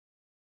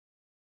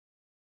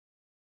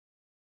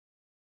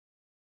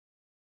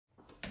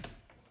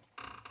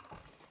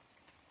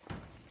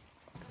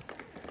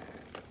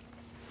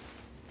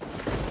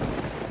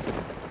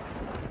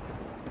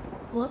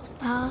What's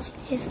past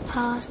is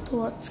past,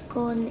 what's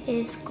gone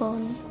is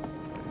gone.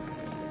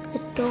 The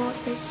door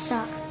is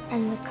shut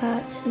and the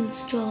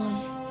curtains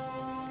drawn.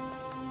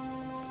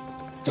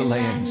 The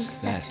lands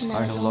that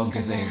are no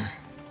longer there.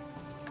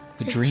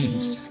 The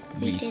dreams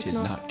we did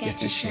not get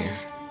to share.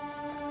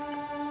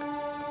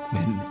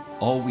 When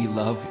all we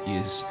love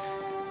is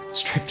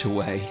stripped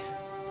away,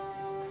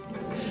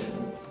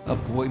 a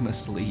boy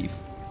must leave,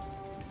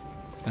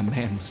 a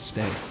man must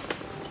stay.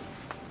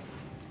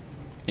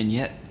 And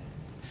yet,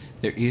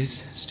 there is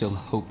still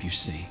hope, you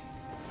see.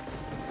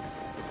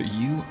 For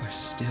you are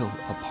still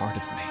a part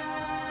of me.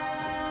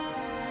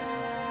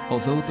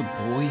 Although the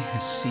boy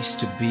has ceased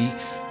to be,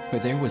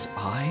 where there was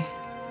I,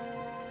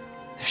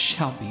 there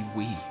shall be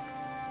we.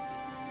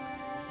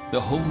 The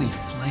holy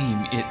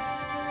flame, it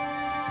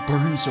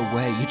burns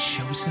away. It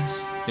shows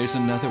us there's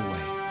another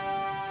way.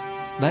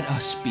 Let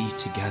us be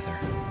together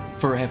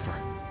forever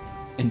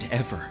and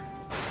ever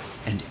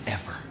and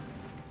ever.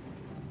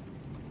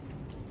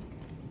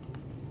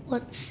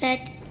 What's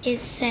said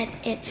is said,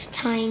 it's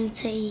time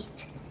to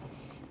eat.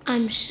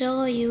 I'm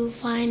sure you'll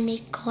find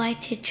me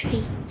quite a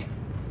treat.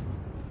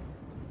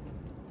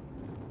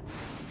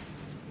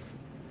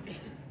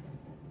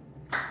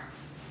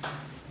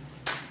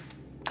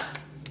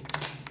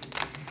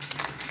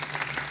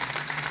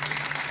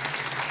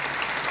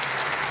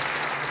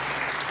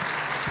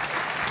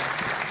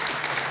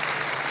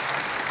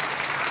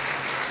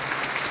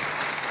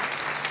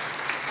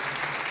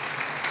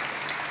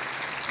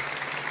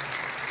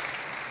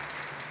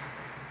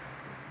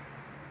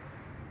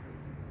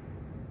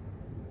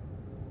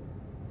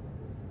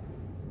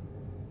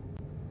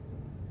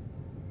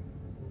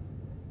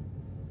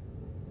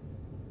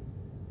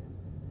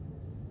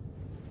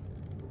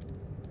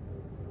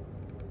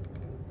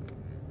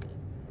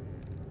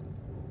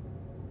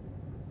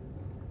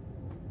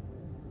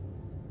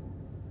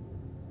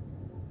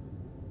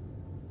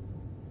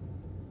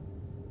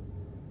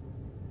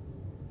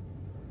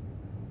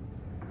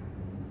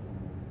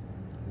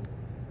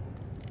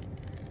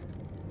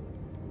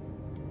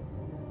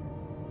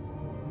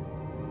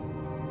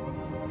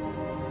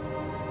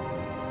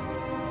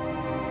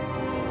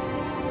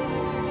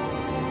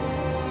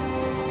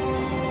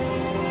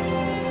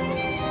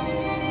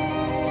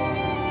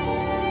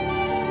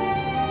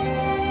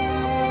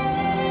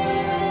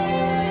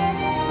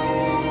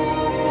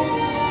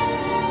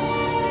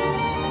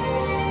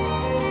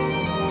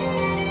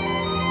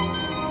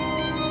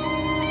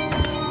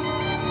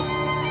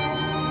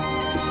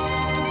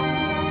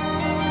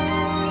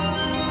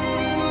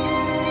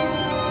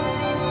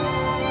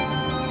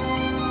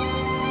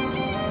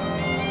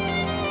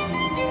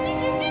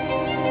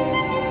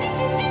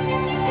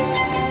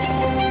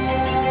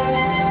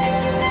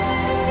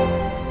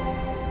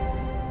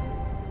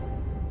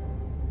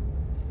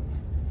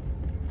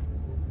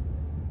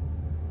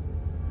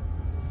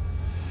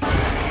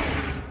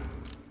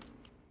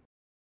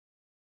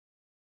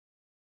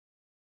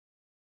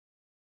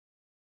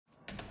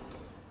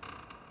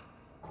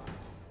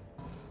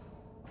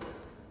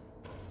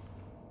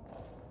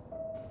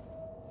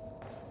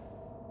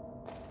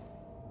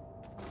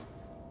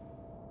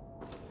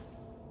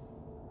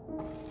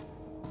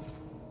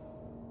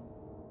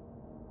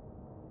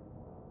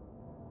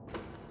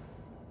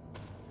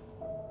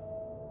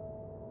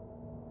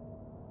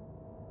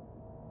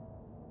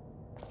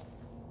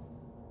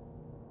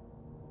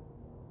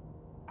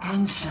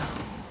 And so,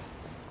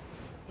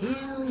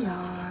 here we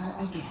are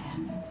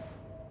again.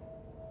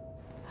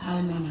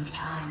 How many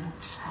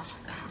times has it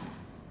been?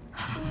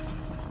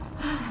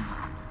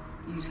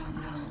 You don't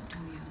know, do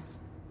you?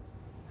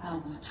 How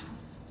would you?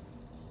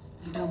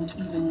 You don't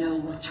even know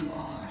what you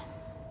are.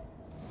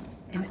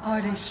 An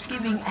artist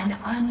giving an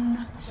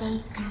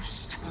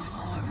unfocused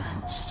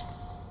performance.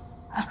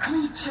 A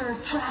creature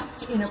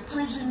trapped in a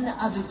prison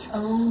of its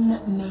own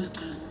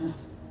making.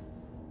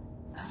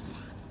 A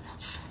thing that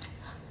should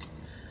not.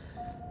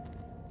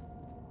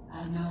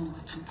 I know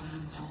what you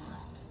came for.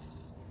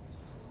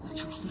 What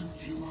you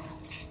think you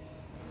want.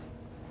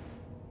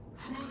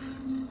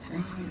 Flame,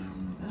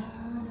 flame,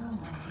 burn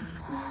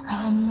away.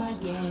 Come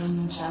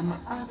again some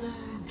other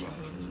day.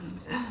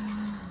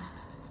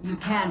 You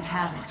can't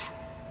have it.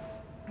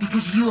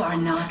 Because you are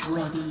not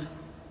ready.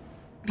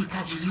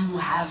 Because you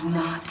have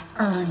not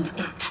earned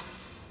it.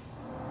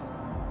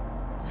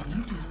 When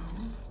you do,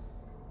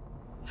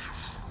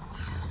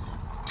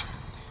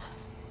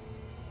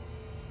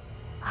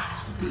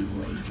 I'll be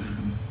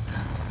waiting.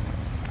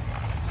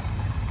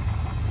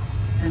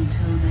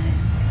 Until then.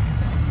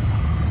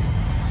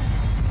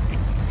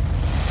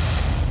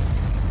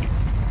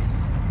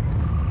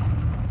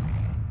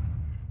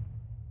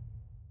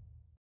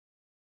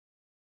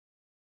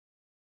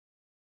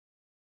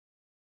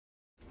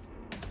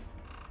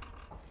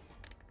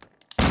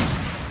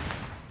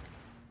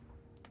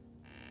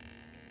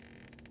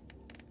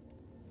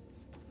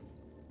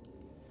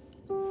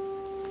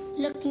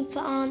 Looking for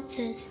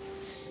answers,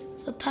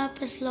 for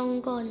purpose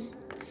long gone,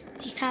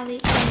 we carry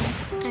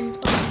on and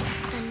on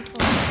and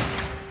on.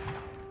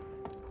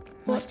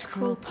 What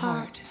cruel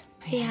part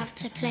we have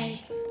to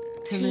play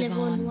to live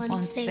on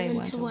once they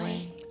went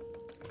away.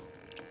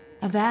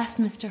 Avast,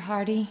 Mr.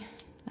 Hardy,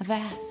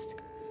 avast.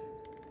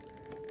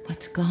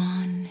 What's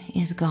gone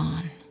is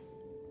gone.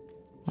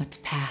 What's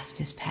past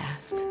is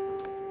past.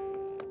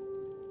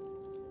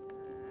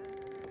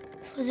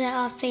 For there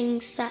are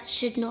things that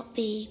should not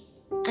be,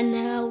 and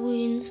there are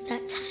wounds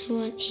that time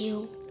won't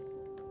heal.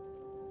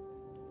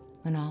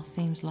 When all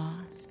seems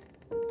lost,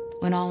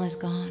 when all is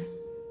gone,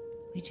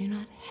 we do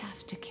not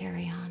have to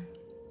carry on.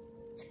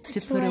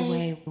 To put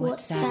away what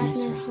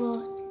sadness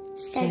wrought,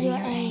 steady your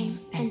aim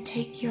and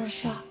take your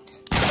shot.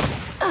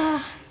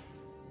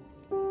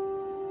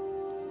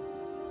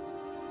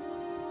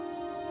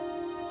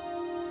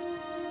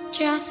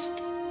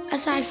 Just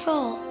as I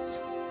thought.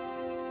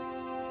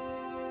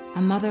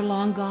 A mother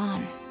long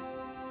gone,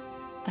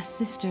 a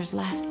sister's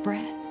last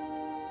breath,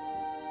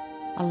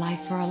 a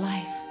life for a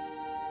life,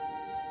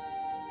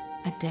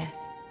 a death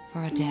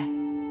for a death.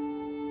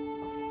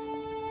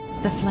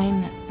 The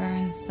flame that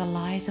burns the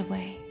lies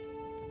away,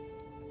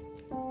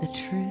 the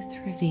truth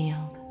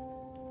revealed,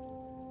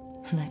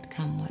 let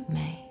come what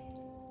may.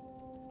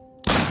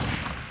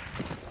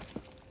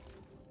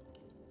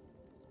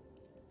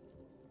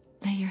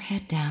 Lay your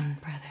head down,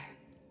 brother.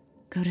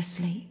 Go to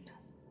sleep.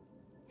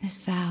 This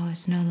vow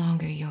is no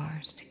longer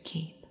yours to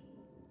keep.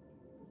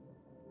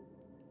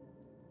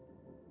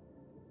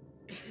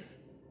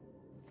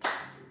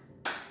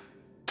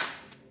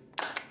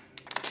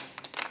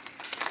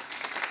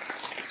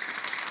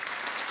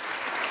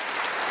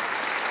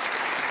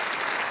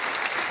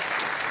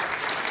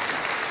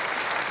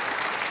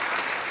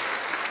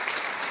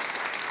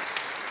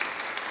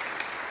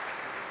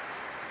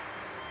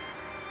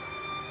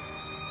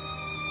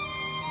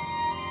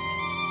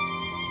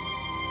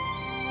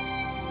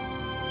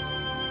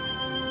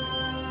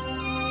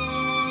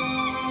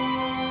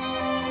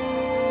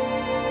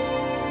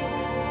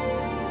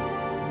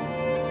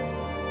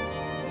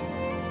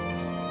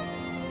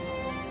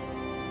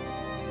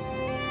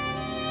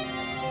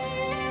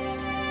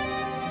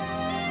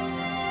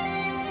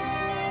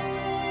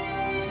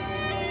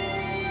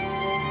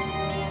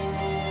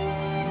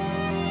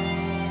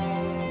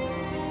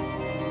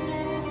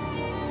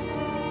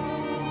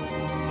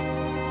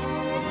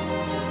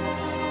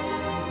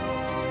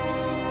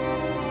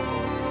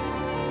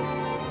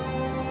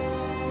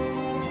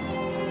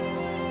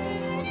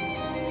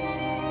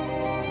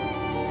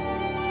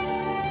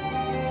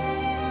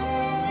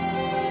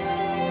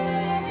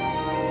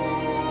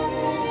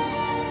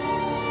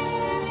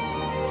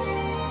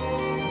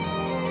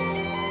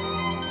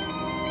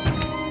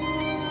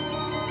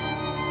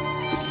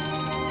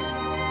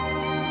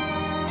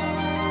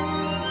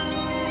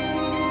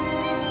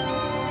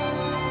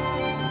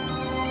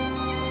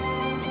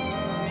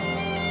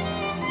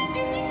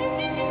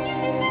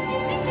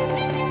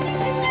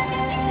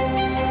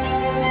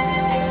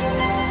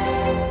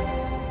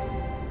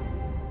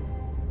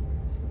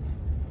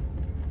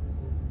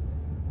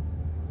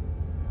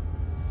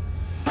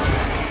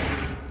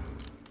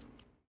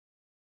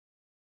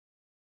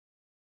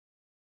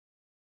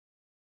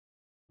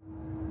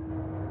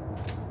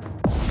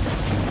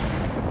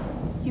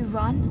 You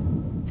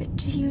run, but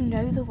do you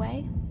know the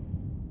way?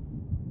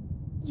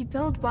 You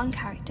build one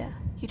character,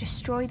 you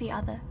destroy the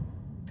other,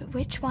 but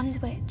which one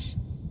is which?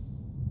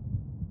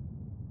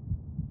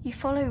 You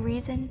follow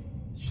reason,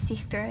 you see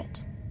through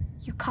it,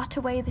 you cut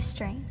away the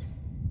strings.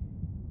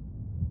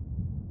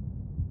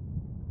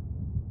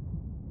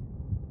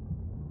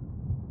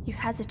 You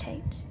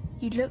hesitate,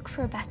 you look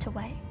for a better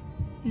way.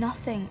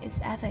 Nothing is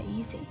ever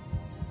easy.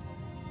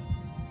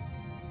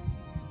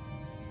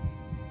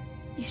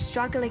 You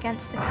struggle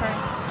against the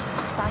current,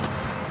 fight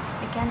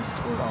against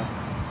all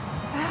odds.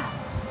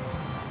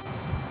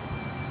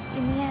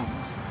 In the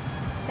end,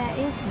 there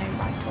is no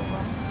right or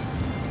wrong.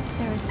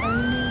 There is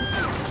only...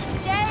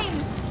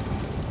 James!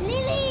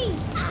 Lily!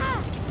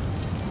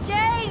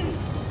 James!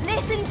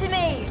 Listen to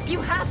me! You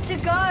have to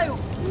go!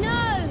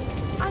 No!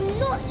 I'm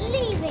not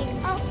leaving.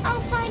 I'll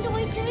find a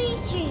way to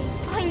reach you.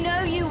 I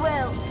know you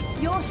will.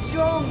 You're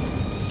strong.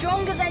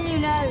 Stronger than you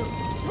know.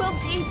 We'll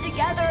be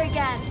together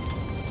again.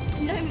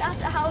 No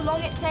matter how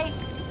long it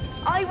takes,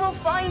 I will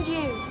find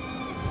you.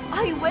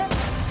 I will.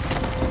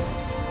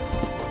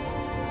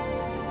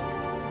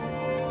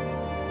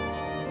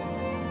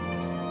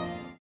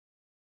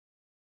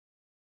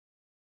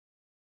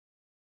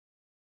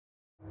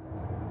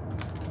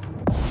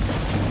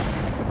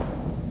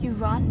 You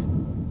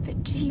run,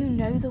 but do you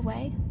know the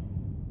way?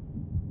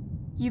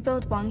 You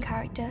build one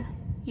character,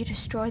 you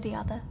destroy the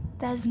other.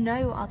 There's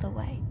no other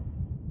way.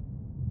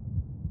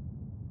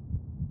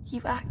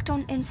 You act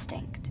on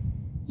instinct.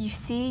 You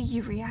see,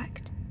 you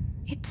react.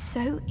 It's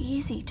so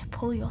easy to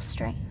pull your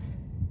strings.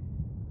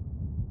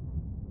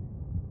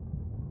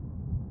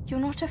 You're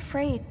not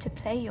afraid to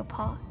play your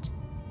part.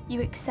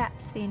 You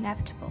accept the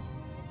inevitable.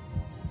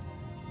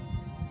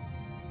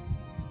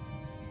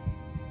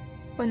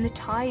 When the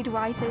tide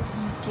rises,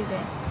 you give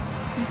in.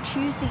 You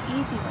choose the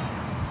easy way.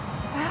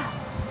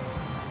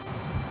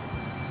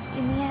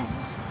 In the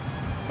end,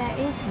 there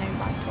is no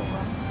right or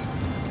wrong.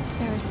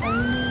 There is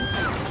only...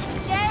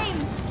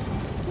 James!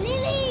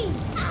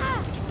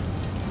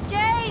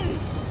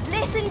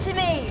 to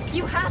me.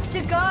 You have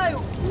to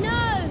go.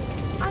 No,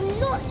 I'm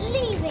not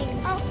leaving.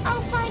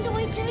 I'll find a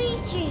way to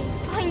reach you.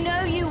 I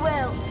know you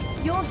will.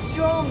 You're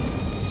strong,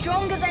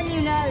 stronger than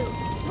you know.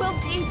 We'll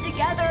be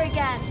together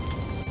again.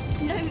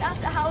 No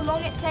matter how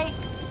long it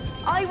takes,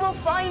 I will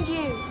find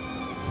you.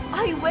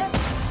 I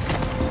will.